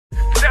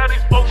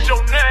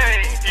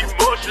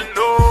Emotional.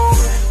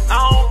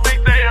 I don't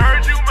think they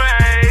heard you,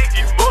 man.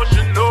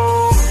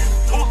 Emotional.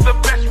 Who's the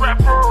best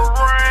rapper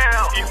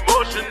around?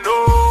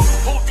 Emotional.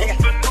 Who's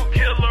the new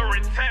killer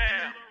in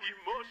town?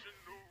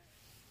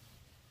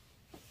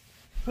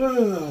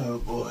 Emotional. Oh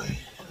boy.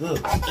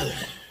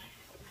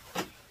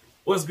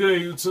 What's good,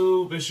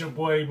 YouTube? It's your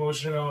boy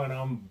Emotional, and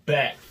I'm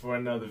back for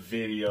another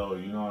video.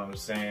 You know what I'm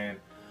saying?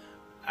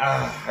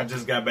 I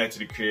just got back to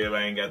the crib.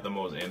 I ain't got the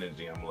most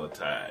energy. I'm a little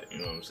tired. You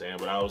know what I'm saying?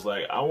 But I was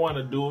like, I want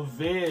to do a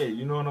vid.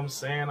 You know what I'm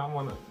saying? I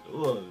want to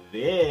do a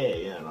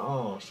vid. You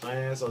know what I'm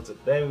saying? So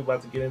today we're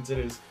about to get into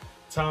this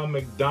Tom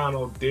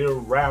MacDonald, Dear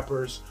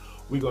Rappers.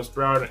 We gonna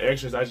spare out the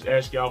extras. I just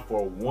ask y'all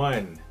for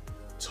 1,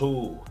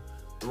 2,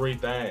 3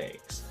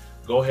 things.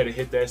 Go ahead and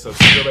hit that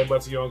subscribe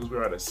button, y'all, because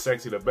we're at a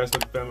sexy, the best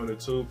looking family on the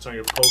tube. Turn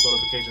your post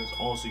notifications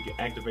on so you can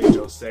activate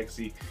your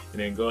sexy,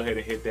 and then go ahead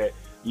and hit that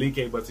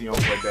like button, y'all,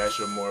 for a dash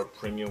of more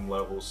premium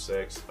level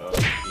sex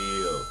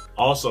appeal.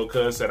 Also,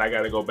 cuz said I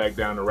gotta go back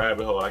down the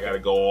rabbit hole. I gotta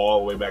go all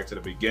the way back to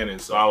the beginning.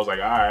 So I was like,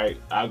 all right,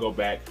 I'll go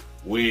back,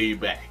 way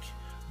back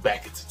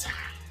into time.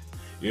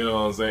 You know what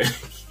I'm saying?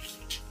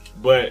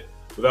 But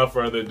without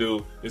further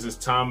ado, this is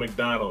Tom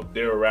MacDonald,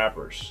 Dear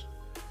Rappers.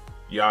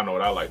 Y'all know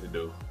what I like to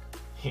do.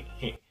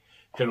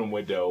 Hit them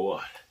with that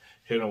what?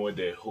 Hit them with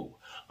that who?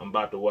 I'm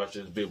about to watch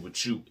this vid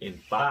with you in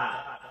 5,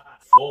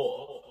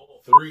 4,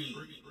 3,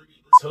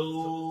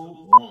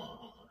 2, 1.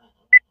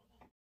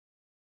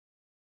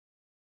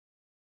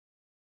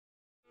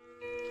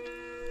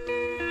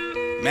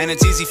 Man,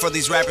 it's easy for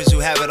these rappers who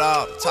have it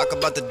all. Talk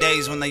about the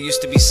days when they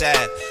used to be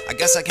sad. I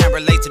guess I can't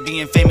relate to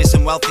being famous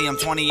and wealthy. I'm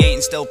 28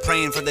 and still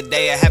praying for the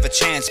day I have a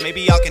chance.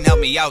 Maybe y'all can help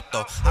me out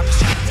though. I'm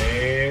just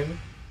Man.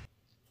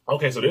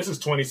 Okay, so this is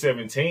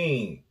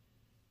 2017.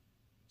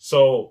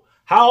 So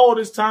how old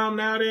is Tom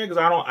now then? Because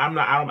I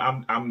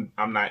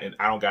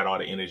don't got all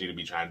the energy to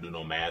be trying to do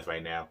no math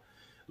right now.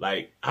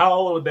 Like, how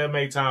old would that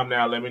make Tom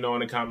now? Let me know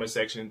in the comment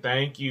section.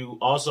 Thank you.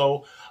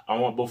 Also,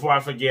 before I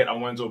forget, I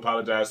wanted to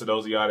apologize to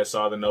those of y'all that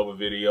saw the Nova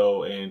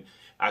video, and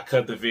I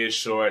cut the vid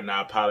short, and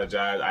I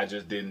apologize. I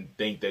just didn't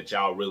think that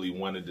y'all really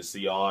wanted to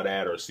see all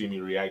that or see me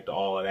react to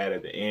all of that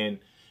at the end.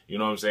 You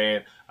know what I'm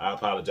saying? I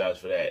apologize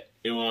for that.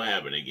 It won't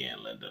happen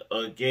again, Linda.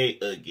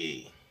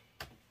 Okay.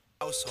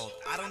 household.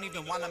 I don't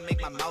even want to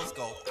make my mouth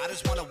go. I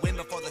just want to win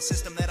before the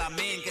system that I'm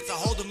in gets a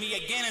hold of me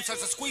again and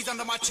starts to squeeze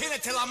under my chin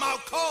until I'm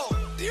out cold.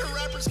 Dear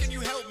rappers, can you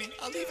help me?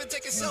 I'll even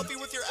take a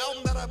selfie with your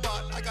album that I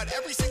bought. I got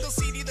every single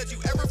CD that you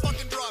ever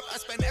fucking dropped. I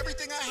spent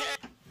everything I had.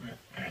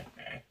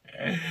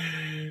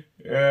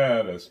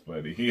 Yeah, that's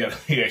funny. He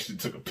actually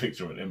took a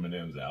picture of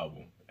Eminem's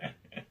album.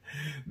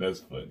 That's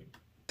funny.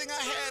 I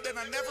had and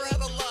I never had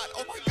a lot.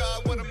 Oh my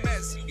god, what a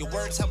mess. Your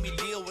words help me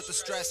deal with the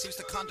stress. Used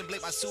to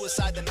contemplate my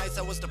suicide the nights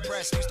I was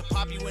depressed. Used to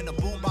pop you in a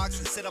boombox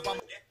and sit up on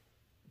my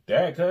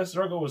Dad cuz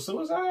struggle with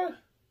suicide?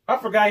 I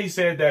forgot he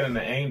said that in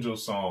the Angel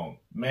song.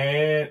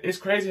 Man, it's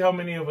crazy how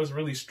many of us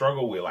really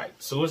struggle with like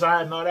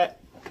suicide and all that.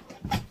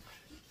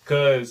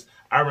 Cause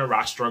I remember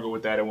I struggled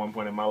with that at one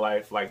point in my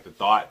life, like the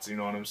thoughts, you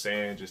know what I'm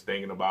saying? Just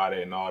thinking about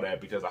it and all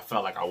that, because I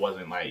felt like I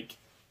wasn't like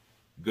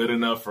good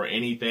enough for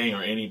anything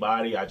or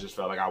anybody. I just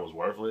felt like I was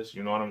worthless.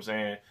 You know what I'm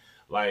saying?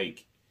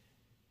 Like,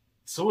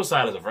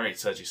 suicide is a very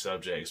touchy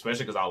subject,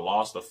 especially because I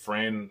lost a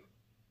friend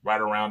right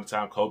around the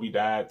time Kobe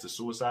died to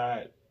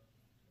suicide.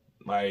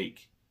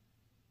 Like,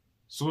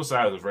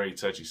 suicide is a very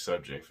touchy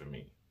subject for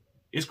me.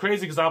 It's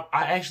crazy because I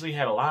actually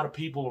had a lot of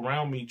people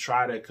around me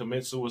try to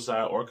commit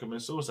suicide or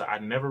commit suicide. I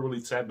never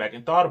really sat back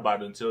and thought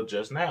about it until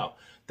just now.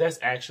 That's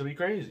actually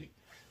crazy.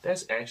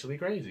 That's actually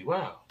crazy.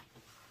 Wow.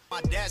 My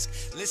desk,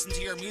 listen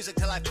to your music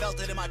till I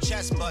felt it in my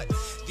chest, but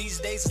these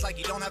days it's like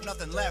you don't have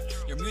nothing left.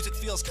 Your music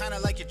feels kind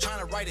of like you're trying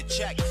to write a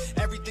check.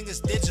 Everything is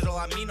digital,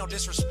 I mean no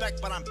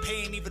disrespect, but I'm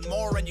paying even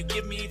more and you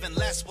give me even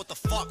less. What the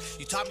fuck?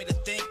 You taught me to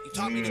think, you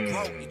taught me to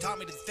grow, you taught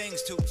me the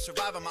things to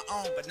survive on my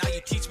own, but now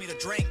you teach me to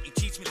drink, you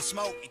teach me to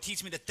smoke, you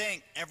teach me to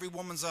think. Every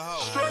woman's a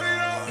hoe.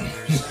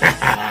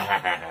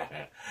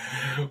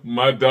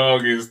 My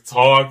dog is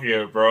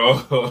talking,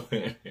 bro.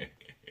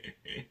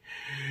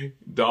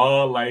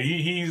 Dog, like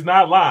he's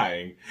not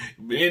lying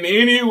in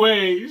any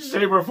way,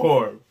 shape, or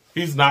form.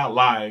 He's not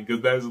lying,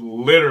 because that's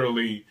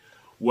literally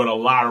what a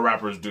lot of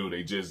rappers do.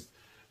 They just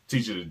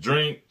teach you to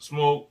drink,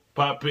 smoke,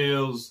 pop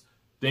pills,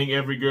 think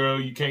every girl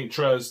you can't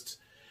trust,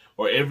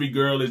 or every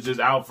girl is just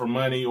out for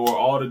money, or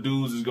all the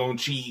dudes is gonna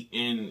cheat.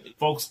 And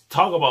folks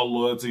talk about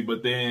loyalty,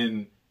 but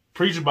then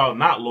preach about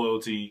not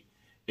loyalty,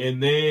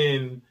 and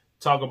then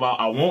talk about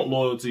I want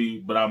loyalty,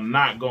 but I'm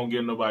not gonna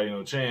give nobody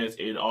no chance,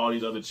 and all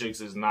these other chicks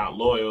is not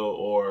loyal,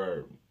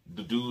 or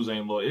the dudes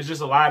ain't loyal. It's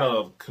just a lot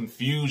of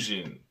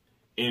confusion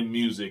in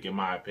music, in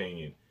my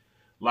opinion.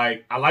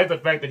 Like, I like the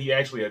fact that he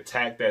actually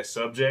attacked that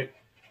subject,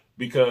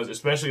 because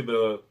especially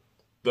the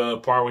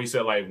part where he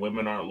said like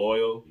women aren't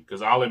loyal,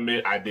 because I'll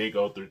admit I did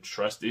go through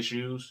trust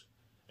issues,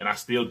 and I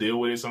still deal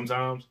with it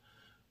sometimes,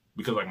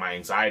 because like my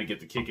anxiety get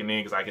to kicking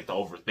in, because I get to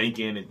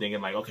overthinking and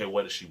thinking like, okay,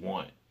 what does she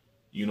want?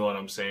 You know what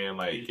I'm saying?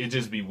 Like, it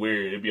just be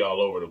weird. It'd be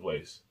all over the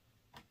place.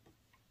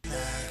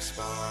 Xanax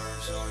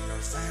bars or your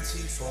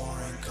fancy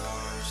foreign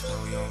cars.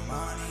 Throw your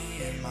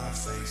money in my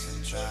face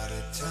and try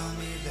to tell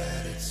me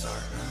that it's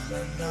art. No,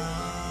 no,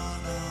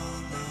 no,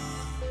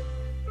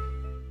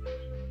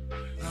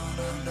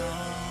 no,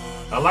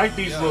 no. I like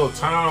these little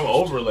time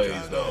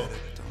overlays though.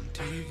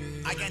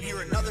 I can't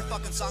hear another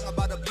fucking song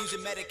about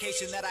abusing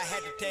medication that I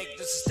had to take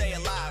just to stay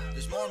alive.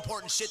 There's more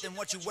important shit than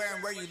what you wear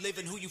and where you live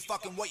and who you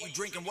fucking, what you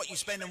drink and what you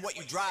spend and what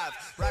you drive.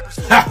 Rappers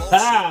full of bullshit.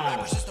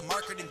 Rappers just a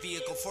marketing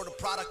vehicle for the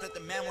product that the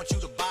man wants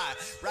you to buy.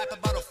 Rap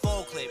about a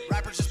full clip.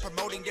 Rappers just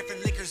promoting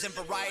different liquors and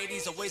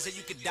varieties of ways that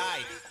you could die.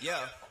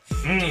 Yeah.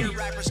 Dear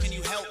rappers, can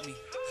you help me?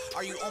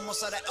 Are you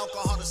almost out of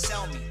alcohol to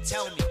sell me?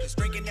 Tell me, cause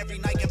drinking every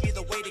night can be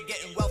the way to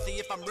getting wealthy.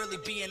 If I'm really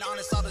being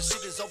honest, all the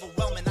shit is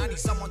overwhelming. I need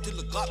someone to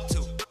look up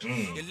to.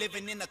 You're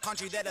living in a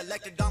country that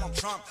elected Donald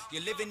Trump.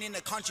 You're living in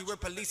a country where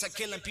police are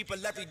killing people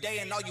every day,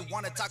 and all you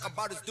want to talk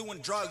about is doing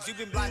drugs. You've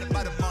been blinded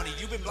by the money.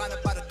 You've been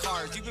blinded by the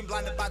cars. You've been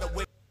blinded by the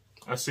whip.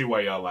 I see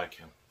why y'all like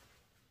him.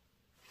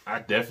 I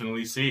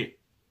definitely see it.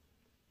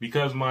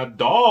 Because my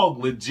dog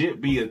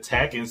legit be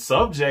attacking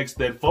subjects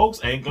that folks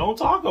ain't gonna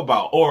talk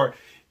about. Or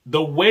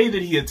the way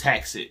that he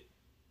attacks it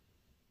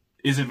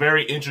is a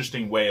very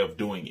interesting way of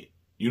doing it.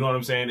 You know what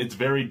I'm saying? It's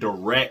very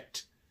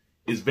direct.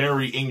 It's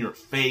very in your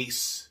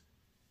face.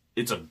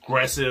 It's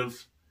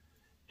aggressive.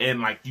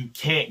 And like you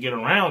can't get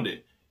around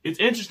it. It's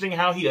interesting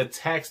how he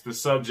attacks the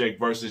subject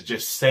versus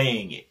just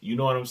saying it. You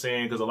know what I'm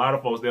saying? Because a lot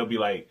of folks, they'll be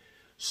like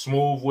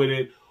smooth with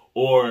it.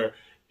 Or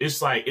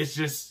it's like, it's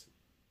just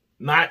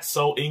not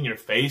so in your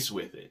face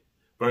with it.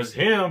 Versus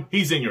him,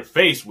 he's in your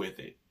face with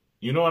it.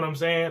 You know what I'm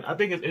saying? I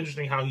think it's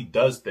interesting how he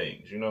does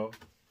things, you know?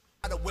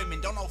 The women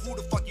don't know who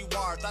the fuck you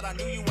are. Thought I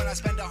knew you when I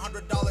spent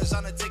 $100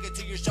 on a ticket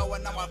to your show,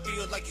 and now I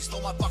feel like you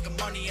stole my fucking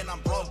money and I'm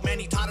broke. Man,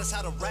 you taught us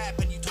how to rap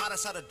and you taught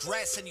us how to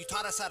dress and you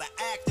taught us how to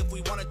act if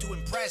we wanted to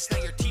impress. Now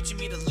you're teaching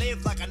me to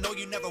live like I know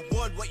you never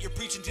would. What you're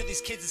preaching to these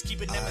kids is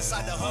keeping them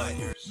inside the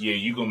hood. Yeah,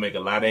 you gonna make a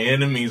lot of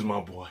enemies,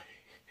 my boy.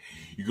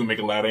 You gonna make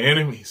a lot of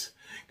enemies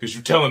because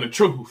you're telling the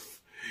truth.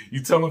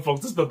 You telling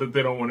folks the stuff that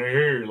they don't want to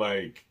hear.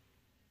 Like,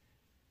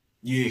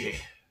 yeah.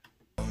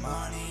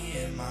 Money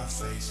in my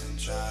face and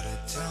try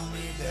to tell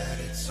me that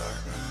it's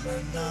art. No,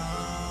 no,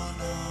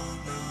 no,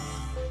 no,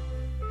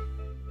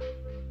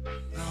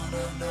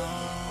 no, no,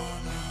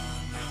 no,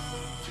 no.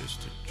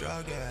 Just a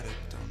drug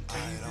addict on TV. I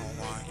don't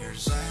want your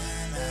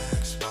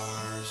Xanax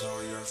bars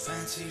or your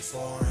fancy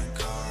foreign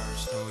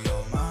cars. Throw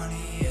your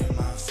money in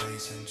my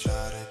face and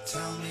try to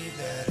tell me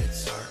that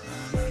it's art.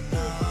 No, no,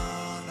 no,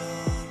 no,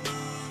 no.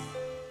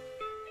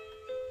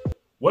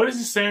 What is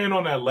he saying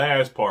on that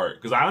last part?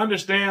 Because I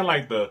understand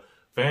like the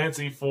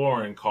fancy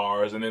foreign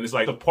cars, and then it's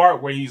like the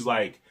part where he's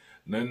like,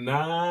 na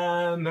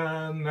na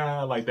na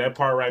na, like that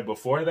part right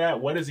before that.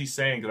 What is he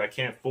saying? Because I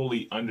can't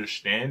fully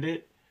understand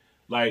it.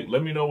 Like,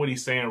 let me know what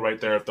he's saying right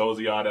there. If those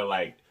of y'all that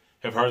like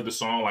have heard the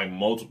song like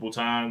multiple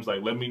times,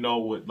 like let me know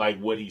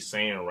what he's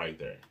saying right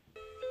there.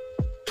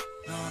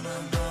 No,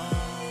 no, no,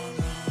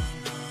 no,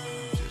 no.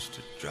 Just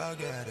a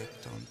drug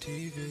addict on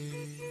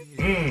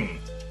TV.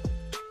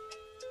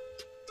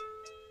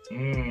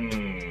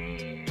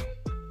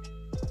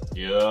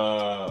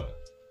 Yeah.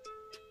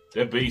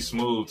 That beat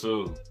smooth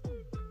too.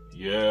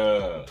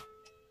 Yeah.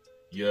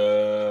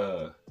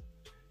 Yeah.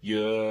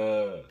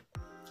 Yeah.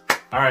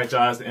 Alright,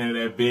 y'all, it's the end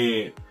of that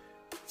vid.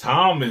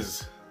 Tom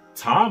is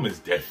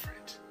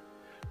different.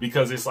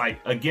 Because it's like,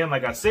 again,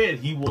 like I said,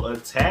 he will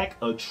attack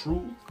a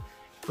truth,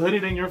 put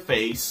it in your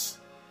face,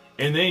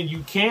 and then you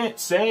can't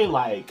say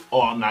like,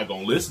 oh, I'm not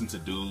gonna listen to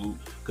dude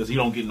because he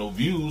don't get no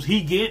views.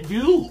 He get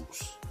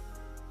views.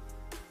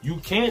 You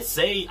can't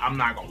say I'm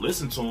not gonna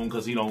listen to him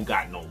because he don't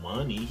got no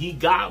money. He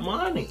got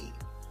money.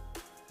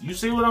 You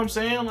see what I'm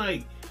saying?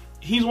 Like,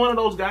 he's one of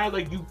those guys,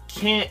 like, you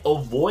can't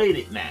avoid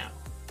it now.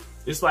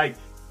 It's like,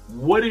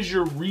 what is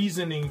your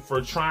reasoning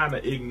for trying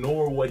to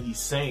ignore what he's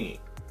saying?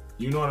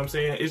 You know what I'm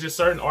saying? It's just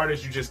certain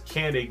artists you just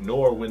can't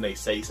ignore when they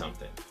say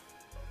something.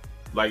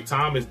 Like,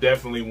 Tom is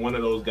definitely one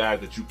of those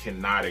guys that you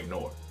cannot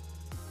ignore.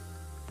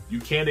 You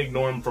can't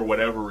ignore him for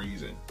whatever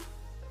reason.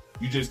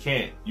 You just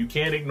can't. You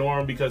can't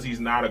ignore him because he's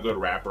not a good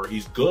rapper.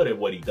 He's good at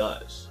what he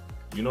does.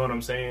 You know what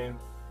I'm saying?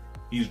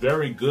 He's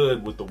very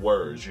good with the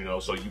words, you know,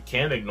 so you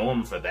can't ignore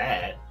him for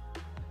that.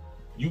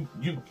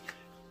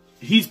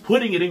 He's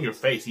putting it in your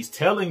face. He's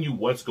telling you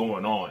what's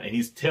going on, and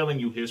he's telling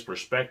you his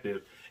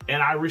perspective.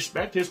 And I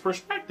respect his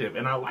perspective,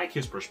 and I like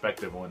his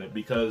perspective on it,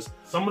 because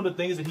some of the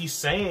things that he's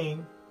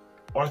saying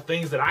are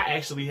things that I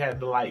actually had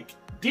to like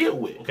deal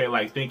with. Okay,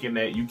 like thinking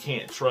that you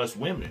can't trust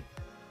women.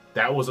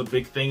 That was a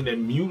big thing that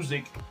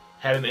music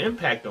had an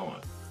impact on,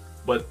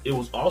 but it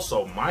was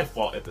also my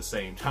fault at the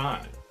same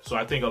time. So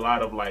I think a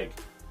lot of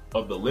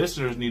of the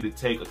listeners need to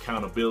take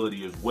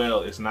accountability as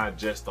well. It's not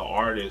just the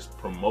artist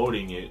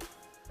promoting it,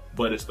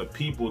 but it's the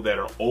people that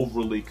are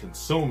overly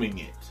consuming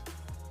it.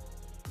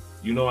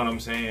 You know what I'm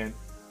saying?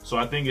 So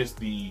I think it's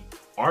the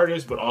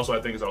artists, but also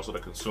I think it's also the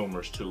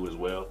consumers too as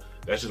well.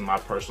 That's just my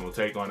personal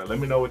take on it. Let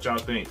me know what y'all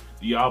think.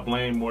 Do y'all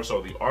blame more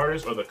so the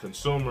artists or the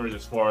consumers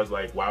as far as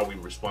like why we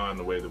respond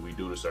the way that we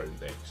do to certain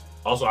things?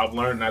 Also, I've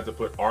learned not to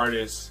put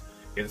artists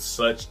in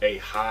such a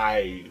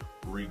high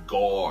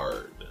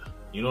regard.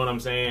 You know what I'm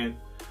saying?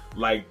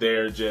 Like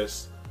they're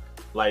just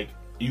like,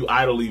 you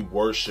idly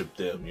worship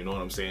them, you know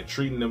what I'm saying?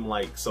 Treating them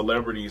like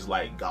celebrities,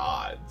 like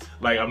gods.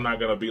 Like, I'm not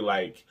gonna be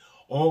like,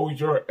 oh,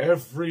 you're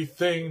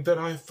everything that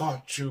I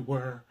thought you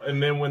were.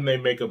 And then when they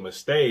make a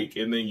mistake,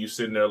 and then you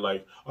sitting there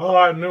like, oh,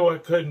 I knew I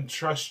couldn't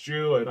trust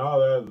you and all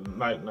that.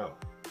 Like, no.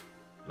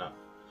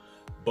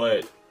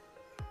 But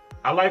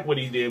I like what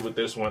he did with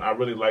this one. I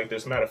really like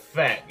this. Matter of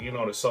fact, you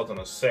know, the Sultan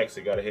of Sex,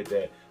 they gotta hit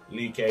that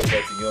Lee K.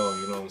 Betty Young,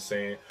 you know what I'm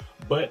saying?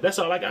 But that's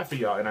all I got for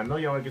y'all. And I know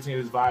y'all want to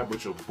continue this vibe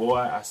with your boy.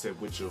 I said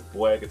with your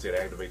boy. I continue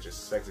to activate your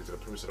sexy to the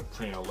producer to the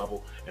premium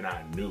level. And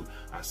I knew.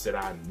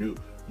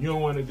 You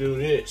don't want to do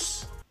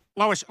this.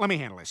 Lois, let me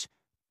handle this.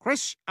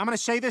 Chris, I'm going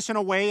to say this in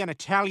a way an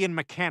Italian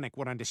mechanic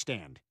would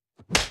understand.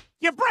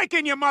 You're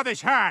breaking your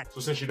mother's heart.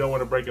 So since you don't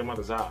want to break your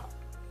mother's heart,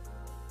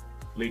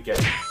 Lee K.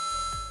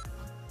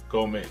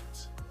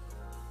 comment,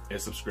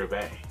 and subscribe.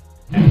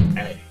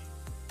 Hey.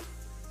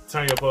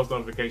 Turn your post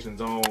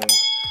notifications on.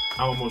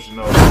 I'm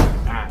emotional.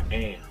 I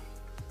am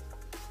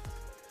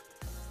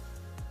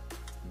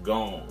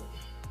gone.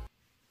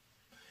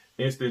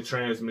 Instant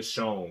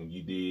transmission,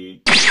 you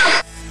dig?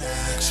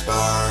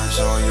 Bars,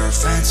 all your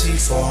fancy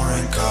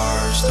foreign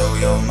cars. Throw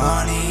your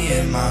money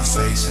in my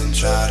face and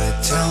try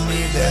to tell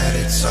me that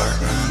it's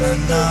art.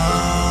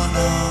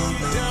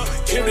 No.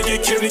 Came to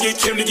get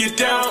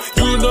down.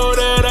 You know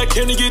that I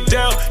came to get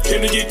down.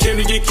 Came to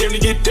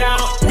get down.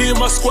 Me and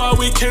my squad,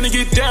 we came to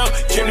get down.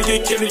 Came to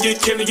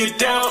get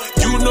down.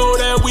 You know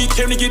that we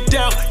came to get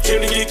down.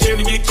 Came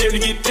to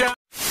get down.